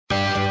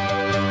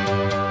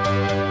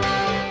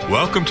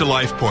Welcome to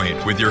Life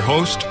Point with your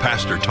host,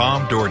 Pastor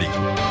Tom Dougherty.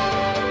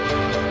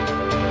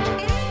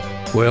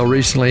 Well,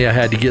 recently I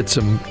had to get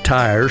some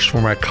tires for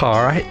my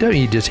car. Don't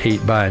you just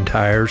hate buying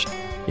tires?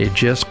 It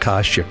just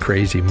costs you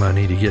crazy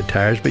money to get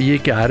tires, but you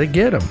got to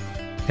get them.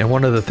 And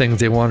one of the things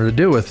they wanted to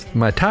do with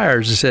my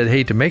tires is said,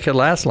 hey, to make it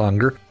last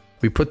longer,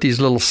 we put these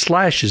little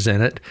slashes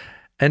in it.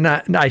 And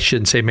I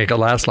shouldn't say make it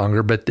last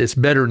longer, but it's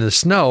better in the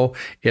snow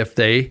if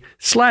they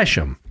slash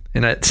them.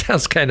 And it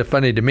sounds kind of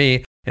funny to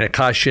me. And it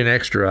costs you an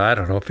extra, I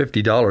don't know,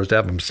 $50 to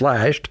have them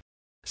slashed.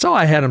 So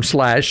I had them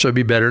slashed, so it'd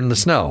be better in the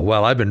snow.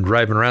 Well, I've been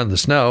driving around in the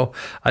snow.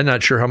 I'm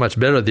not sure how much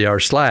better they are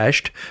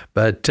slashed,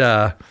 but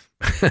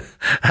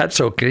that's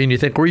okay. And you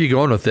think, where are you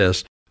going with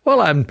this? Well,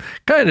 I'm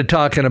kind of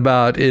talking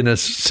about in a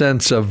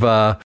sense of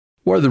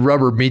where the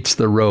rubber meets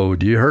the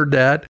road. You heard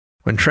that?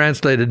 When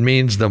translated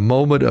means the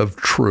moment of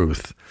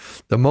truth.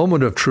 The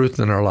moment of truth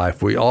in our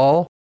life. We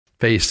all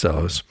face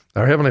those.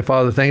 Our Heavenly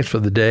Father, thanks for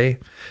the day.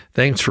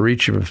 Thanks for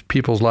each of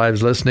people's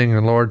lives listening.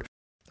 And Lord,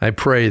 I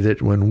pray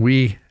that when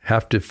we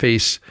have to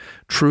face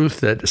truth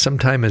that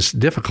sometimes is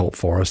difficult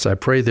for us, I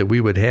pray that we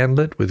would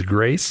handle it with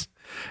grace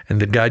and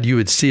that, God, you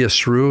would see us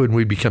through and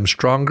we become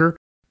stronger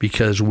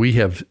because we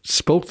have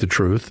spoke the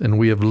truth and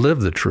we have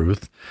lived the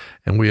truth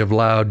and we have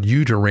allowed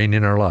you to reign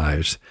in our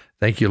lives.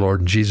 Thank you, Lord.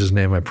 In Jesus'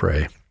 name I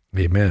pray.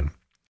 Amen.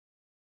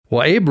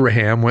 Well,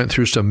 Abraham went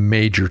through some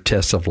major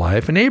tests of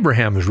life, and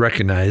Abraham is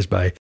recognized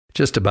by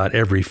just about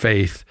every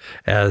faith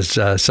as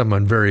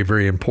someone very,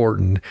 very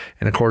important.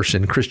 And of course,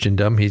 in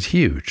Christendom, he's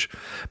huge.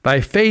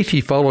 By faith,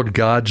 he followed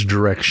God's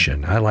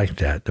direction. I like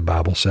that, the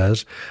Bible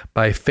says.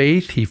 By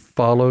faith, he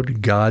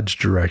followed God's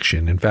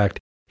direction. In fact,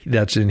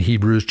 that's in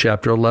Hebrews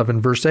chapter 11,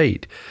 verse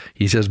 8.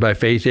 He says, by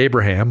faith,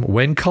 Abraham,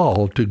 when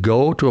called to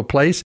go to a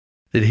place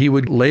that he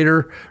would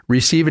later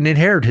receive an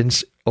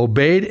inheritance,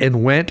 obeyed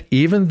and went,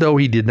 even though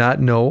he did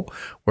not know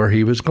where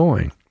he was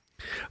going.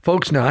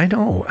 Folks, now I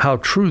know how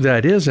true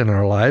that is in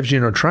our lives,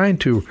 trying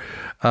to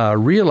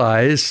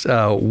realize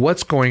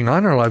what's going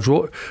on in our lives,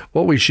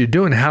 what we should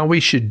do and how we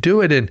should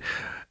do it.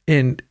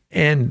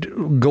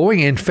 And going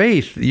in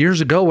faith. Years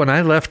ago when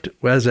I left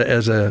as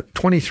a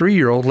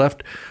 23-year-old,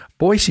 left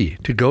Boise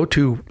to go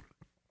to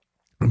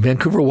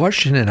Vancouver,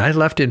 Washington, I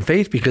left in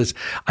faith because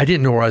I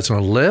didn't know where I was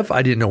going to live.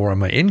 I didn't know where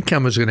my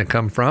income was going to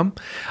come from.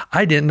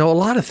 I didn't know a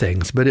lot of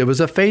things, but it was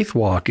a faith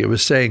walk. It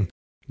was saying,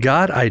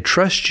 God, I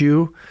trust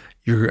you.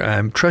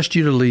 I trust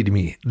you to lead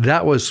me.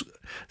 That was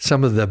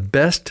some of the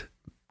best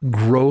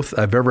growth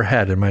I've ever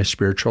had in my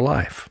spiritual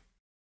life.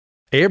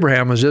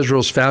 Abraham was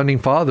Israel's founding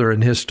father,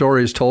 and his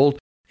story is told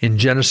in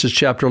Genesis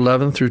chapter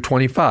 11 through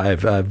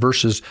 25,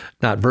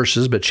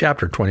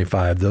 chapter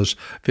 25, those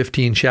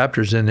 15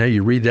 chapters in there.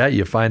 You read that,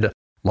 you find a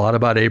lot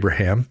about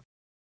Abraham.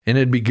 And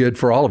it'd be good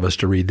for all of us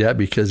to read that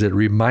because it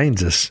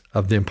reminds us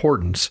of the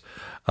importance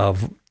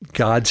of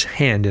God's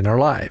hand in our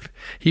life.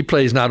 He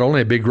plays not only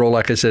a big role,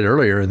 like I said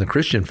earlier, in the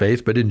Christian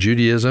faith, but in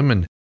Judaism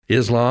and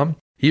Islam.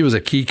 He was a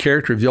key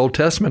character of the Old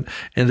Testament,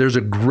 and there's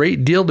a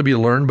great deal to be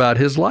learned about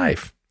his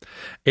life.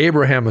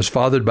 Abraham was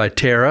fathered by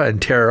Terah,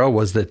 and Terah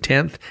was the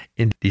 10th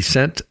in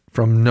descent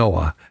from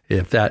Noah,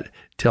 if that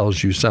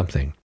tells you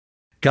something.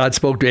 God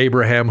spoke to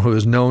Abraham, who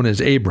was known as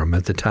Abram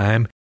at the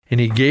time, and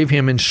he gave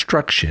him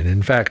instruction.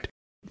 In fact,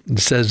 it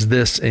says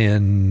this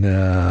in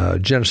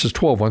Genesis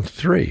 12,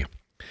 1-3.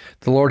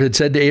 The Lord had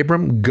said to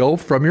Abram, go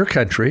from your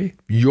country,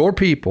 your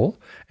people,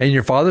 and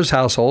your father's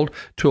household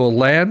to a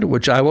land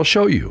which I will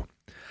show you.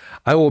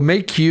 I will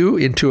make you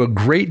into a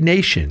great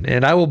nation,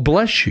 and I will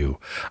bless you.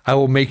 I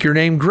will make your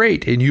name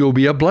great, and you will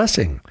be a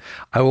blessing.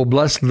 I will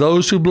bless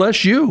those who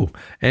bless you,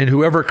 and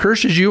whoever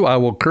curses you, I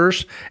will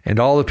curse, and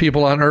all the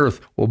people on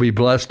earth will be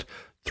blessed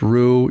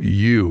through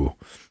you.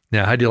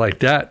 Now, how do you like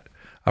that?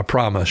 A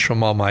promise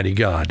from Almighty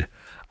God.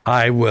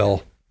 I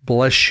will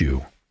bless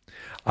you.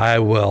 I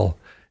will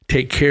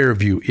take care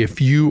of you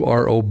if you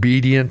are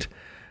obedient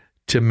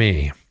to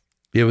me.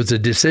 It was a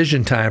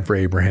decision time for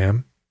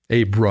Abram,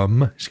 at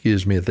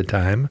the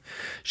time.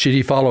 Should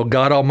he follow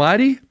God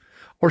Almighty,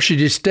 or should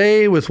he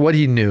stay with what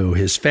he knew,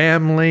 his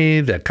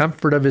family, the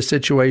comfort of his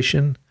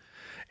situation?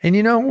 And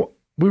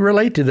we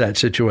relate to that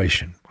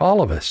situation,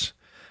 all of us.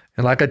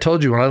 And like I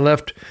told you, when I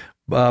left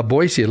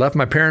Boise, I left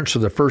my parents for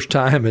the first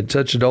time at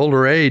such an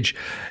older age,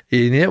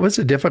 and it was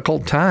a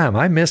difficult time.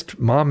 I missed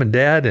Mom and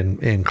Dad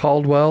in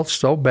Caldwell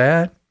so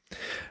bad.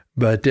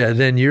 But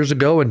then years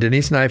ago, when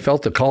Denise and I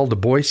felt the call to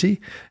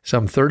Boise,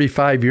 some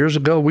 35 years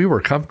ago, we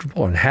were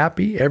comfortable and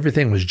happy.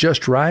 Everything was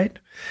just right.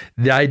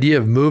 The idea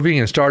of moving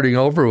and starting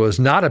over was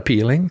not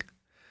appealing,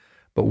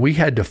 but we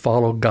had to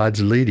follow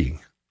God's leading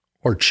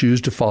or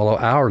choose to follow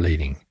our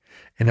leading.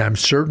 And I'm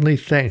certainly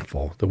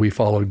thankful that we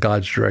followed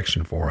God's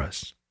direction for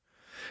us.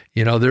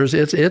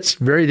 It's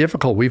very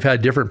difficult. We've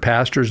had different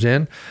pastors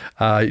in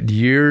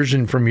years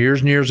and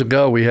years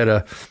ago. We had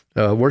a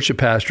worship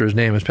pastor. His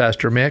name is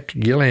Pastor Mick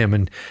Gilliam,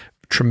 and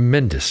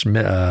tremendous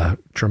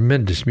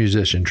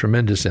musician,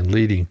 tremendous in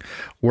leading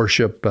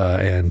worship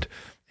and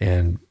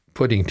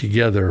putting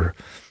together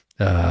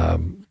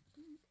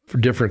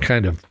different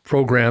kind of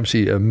programs.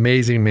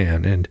 Amazing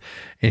man. And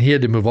he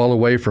had to move all the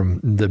way from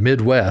the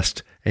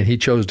Midwest, and he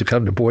chose to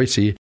come to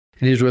Boise.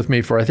 And he was with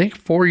me for, I think,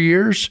 4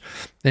 years.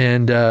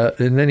 And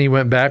then he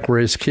went back where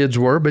his kids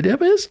were. But it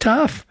was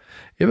tough.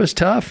 It was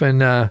tough.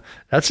 And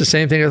that's the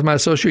same thing as my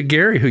associate,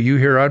 Gary, who you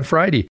hear on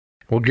Friday.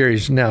 Well,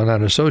 Gary's now not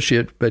an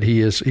associate, but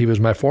he was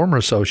my former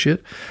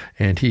associate,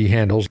 and he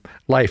handles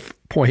Life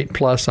Point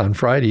Plus on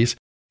Fridays.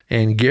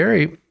 And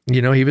Gary,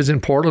 he was in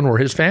Portland where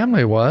his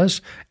family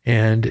was,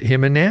 and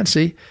him and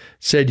Nancy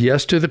said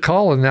yes to the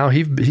call. And now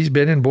he's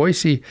been in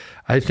Boise.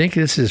 I think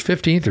this is his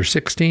 15th or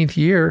 16th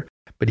year,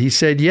 but he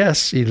said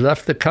yes. He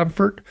left the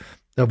comfort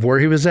of where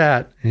he was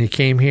at, and he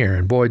came here.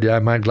 And boy,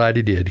 am I glad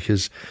he did,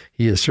 because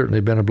he has certainly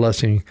been a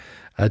blessing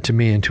to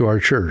me and to our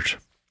church.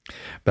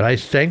 But I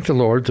thank the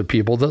Lord, the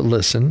people that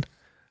listen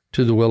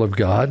to the will of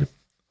God,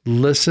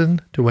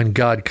 listen to when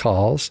God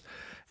calls,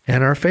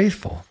 and are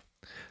faithful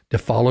to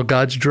follow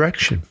God's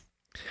direction.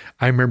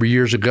 I remember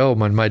years ago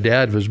when my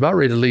dad was about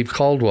ready to leave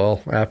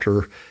Caldwell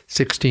after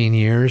 16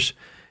 years,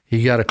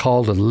 he got a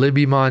call to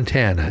Libby,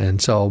 Montana.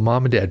 And so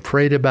Mom and Dad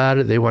prayed about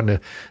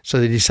it. So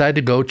they decided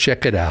to go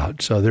check it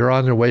out. So they're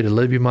on their way to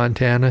Libby,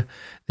 Montana.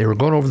 They were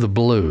going over the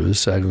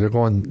Blues. They're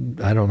going,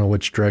 I don't know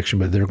which direction,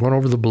 but they're going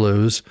over the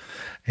Blues.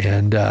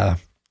 And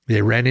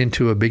they ran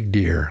into a big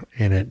deer,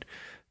 and it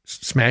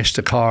smashed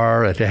the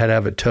car. They had to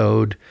have it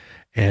towed.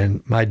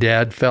 And my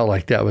dad felt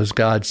like that was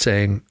God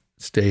saying,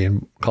 stay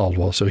in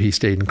Caldwell. So he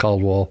stayed in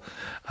Caldwell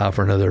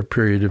for another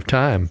period of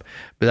time.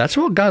 But that's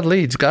what God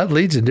leads. God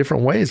leads in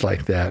different ways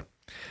like that.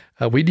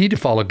 We need to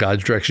follow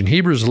God's direction.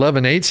 Hebrews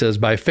 11:8 says,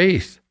 by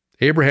faith,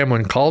 Abraham,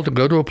 when called to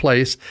go to a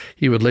place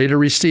he would later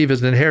receive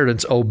as an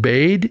inheritance,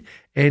 obeyed,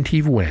 and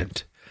he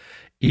went,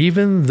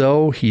 even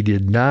though he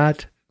did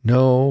not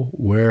know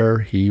where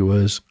he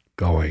was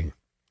going.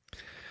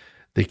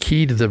 The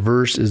key to the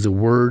verse is the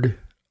word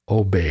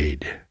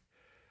obeyed.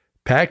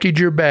 Package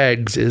your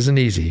bags isn't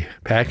easy.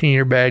 Packing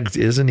your bags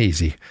isn't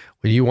easy.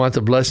 When you want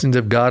the blessings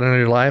of God in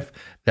your life,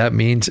 that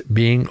means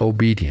being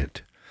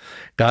obedient.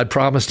 God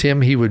promised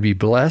him he would be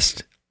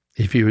blessed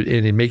if he would,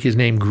 and he'd make his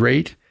name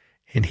great.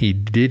 And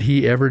did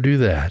he ever do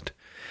that?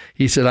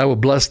 He said, I will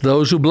bless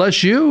those who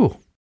bless you.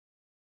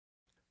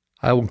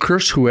 I will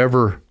curse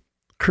whoever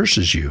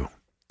curses you.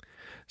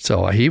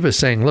 So he was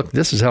saying, look,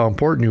 this is how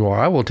important you are.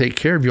 I will take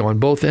care of you on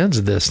both ends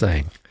of this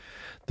thing.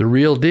 The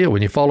real deal.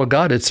 When you follow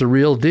God, it's the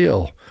real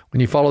deal. When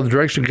you follow the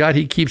direction of God,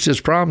 he keeps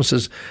his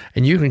promises,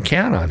 and you can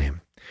count on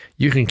him.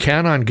 You can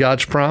count on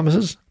God's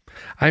promises.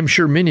 I'm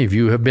sure many of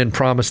you have been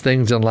promised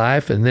things in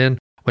life, and then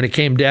when it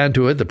came down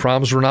to it, the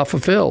promises were not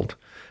fulfilled.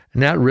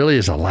 And that really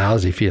is a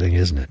lousy feeling,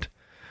 isn't it?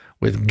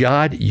 With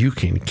God, you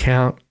can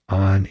count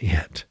on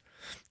it.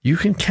 You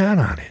can count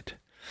on it.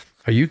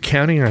 Are you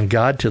counting on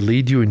God to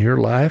lead you in your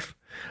life?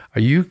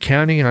 Are you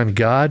counting on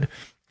God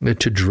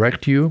to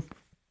direct you?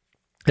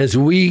 As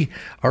we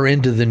are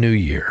into the new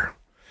year,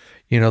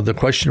 the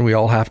question we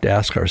all have to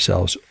ask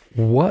ourselves,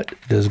 what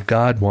does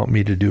God want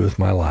me to do with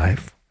my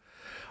life?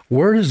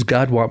 Where does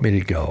God want me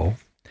to go?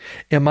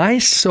 Am I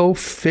so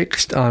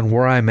fixed on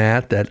where I'm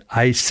at that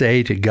I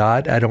say to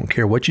God, I don't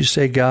care what you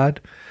say,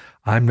 God,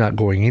 I'm not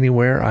going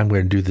anywhere. I'm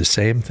going to do the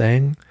same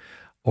thing.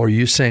 Or are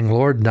you saying,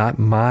 Lord, not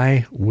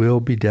my will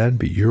be done,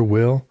 but your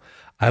will?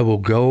 I will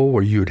go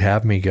where you would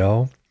have me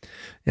go.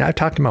 And I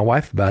talked to my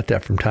wife about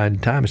that from time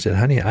to time. I said,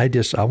 honey, I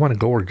want to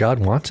go where God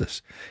wants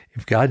us.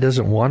 If God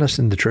doesn't want us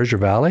in the Treasure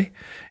Valley,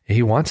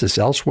 he wants us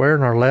elsewhere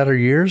in our latter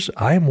years,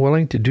 I am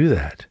willing to do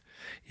that.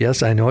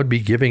 Yes, I know it'd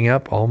be giving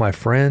up all my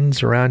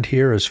friends around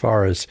here as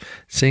far as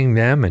seeing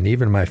them and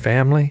even my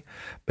family.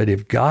 But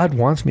if God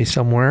wants me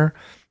somewhere,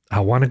 I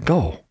want to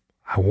go.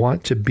 I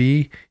want to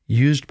be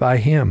used by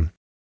him.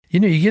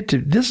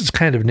 This is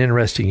kind of an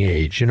interesting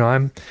age.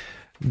 I'm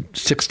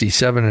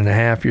 67 and a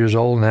half years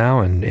old now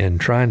and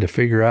trying to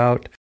figure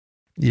out,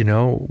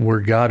 where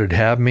God would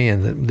have me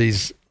in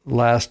these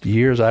last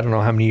years. I don't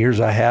know how many years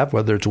I have,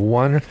 whether it's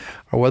 1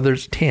 or whether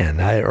it's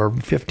 10 or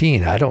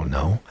 15. I don't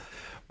know.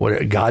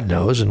 What God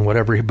knows, and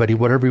whatever he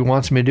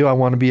wants me to do, I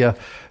want to be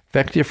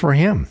effective for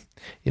him.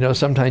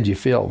 Sometimes you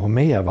feel, well,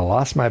 maybe I've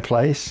lost my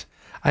place.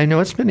 I know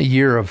it's been a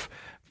year of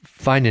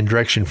finding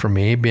direction for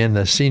me, being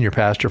the senior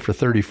pastor for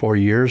 34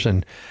 years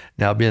and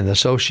now being the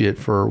associate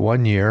for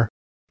 1 year.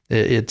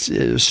 It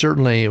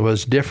certainly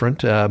was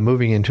different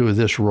moving into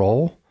this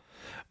role,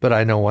 but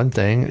I know one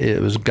thing,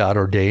 it was God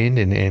ordained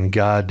and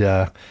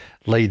God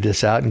laid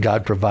this out and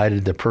God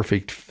provided the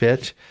perfect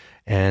fit.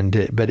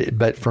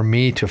 But for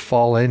me to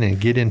fall in and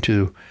get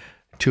into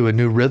a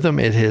new rhythm,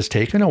 it has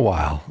taken a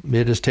while.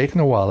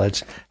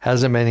 It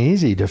hasn't been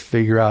easy to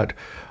figure out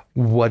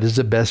what is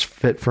the best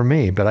fit for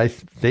me. But I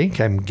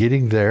think I'm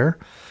getting there,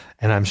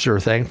 and I'm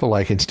sure thankful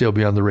I can still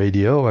be on the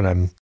radio, and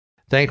I'm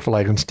thankful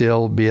I can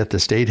still be at the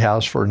State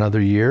House for another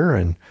year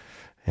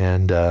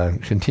and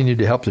continue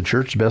to help the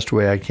church the best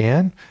way I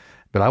can.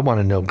 But I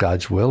want to know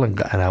God's will, and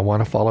I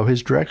want to follow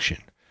his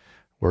direction.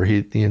 Where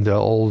the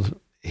old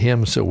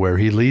hymn, so where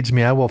he leads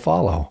me, I will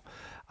follow.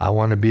 I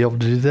want to be able to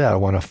do that. I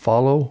want to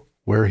follow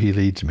where he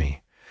leads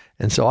me.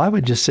 And so I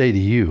would just say to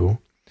you,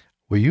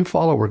 Will you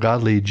follow where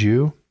God leads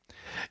you?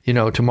 You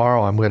know,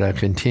 tomorrow I'm going to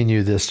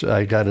continue this.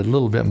 I got a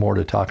little bit more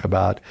to talk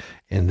about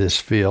in this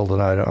field, and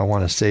I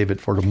want to save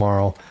it for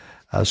tomorrow,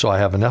 so I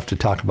have enough to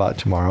talk about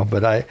tomorrow.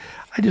 But I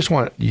just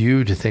want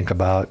you to think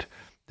about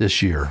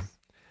this year.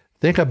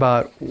 Think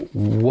about,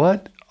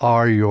 what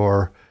are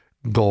your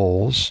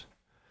goals?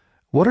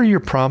 What are your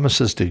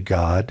promises to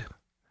God?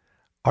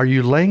 Are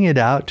you laying it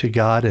out to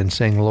God and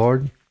saying,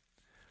 Lord,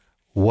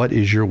 what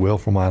is your will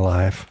for my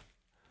life?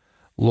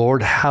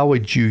 Lord, how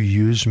would you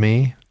use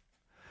me?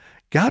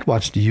 God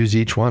wants to use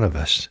each one of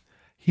us.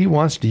 He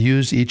wants to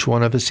use each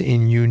one of us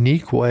in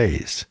unique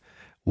ways.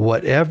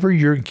 Whatever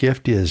your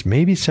gift is,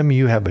 maybe some of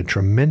you have a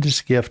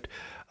tremendous gift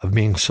of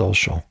being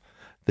social,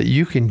 that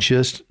you can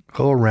just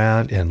go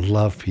around and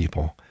love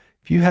people.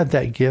 If you have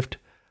that gift,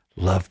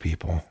 love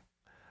people.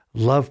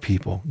 Love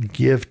people.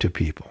 Give to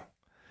people.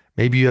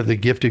 Maybe you have the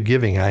gift of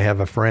giving. I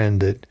have a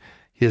friend that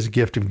his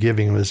gift of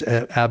giving was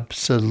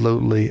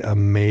absolutely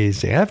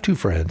amazing. I have two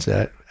friends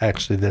that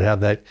have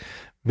that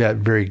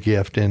very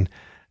gift, and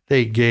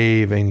they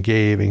gave and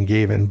gave and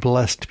gave and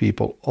blessed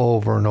people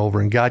over and over,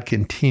 and God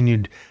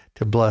continued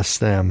to bless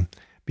them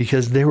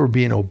because they were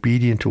being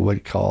obedient to what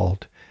He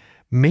called.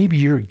 Maybe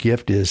your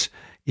gift is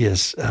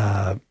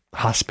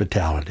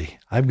hospitality.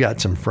 I've got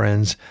some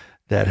friends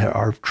that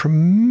are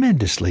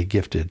tremendously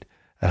gifted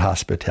at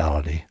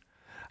hospitality.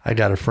 I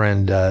got a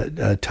friend,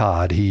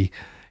 Todd.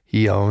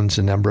 He owns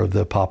a number of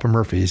the Papa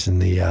Murphys in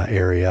the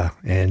area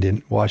and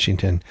in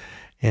Washington.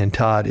 And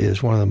Todd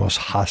is one of the most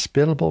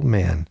hospitable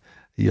men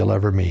that you'll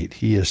ever meet.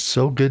 He is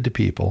so good to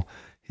people.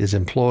 His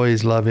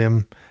employees love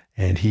him,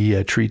 and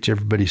he treats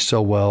everybody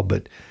so well.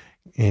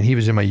 And he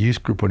was in my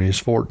youth group when he was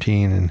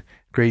 14, and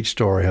great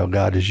story how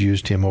God has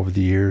used him over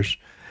the years.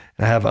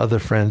 And I have other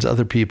friends,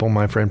 other people,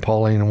 my friend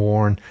Pauline and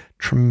Warren,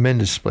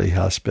 tremendously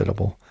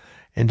hospitable,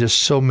 and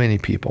just so many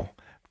people.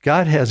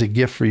 God has a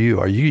gift for you.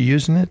 Are you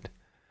using it?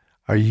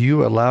 Are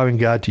you allowing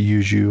God to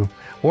use you?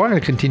 We're going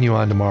to continue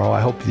on tomorrow.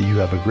 I hope that you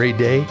have a great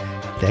day.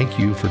 Thank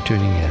you for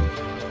tuning in.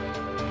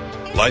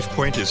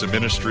 LifePoint is a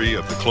ministry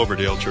of the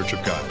Cloverdale Church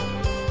of God.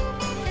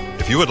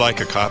 If you would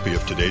like a copy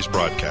of today's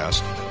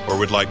broadcast or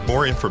would like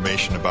more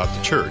information about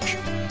the church,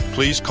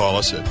 please call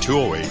us at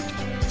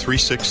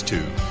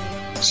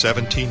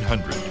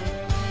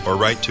 208-362-1700 or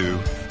write to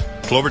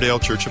Cloverdale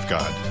Church of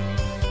God,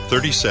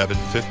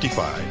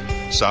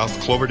 3755 South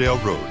Cloverdale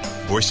Road,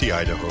 Boise,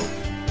 Idaho,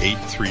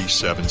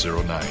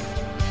 83709.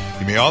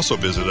 You may also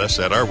visit us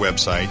at our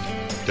website,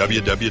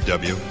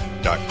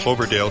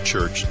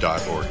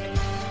 www.cloverdalechurch.org.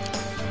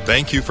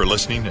 Thank you for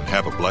listening and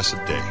have a blessed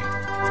day.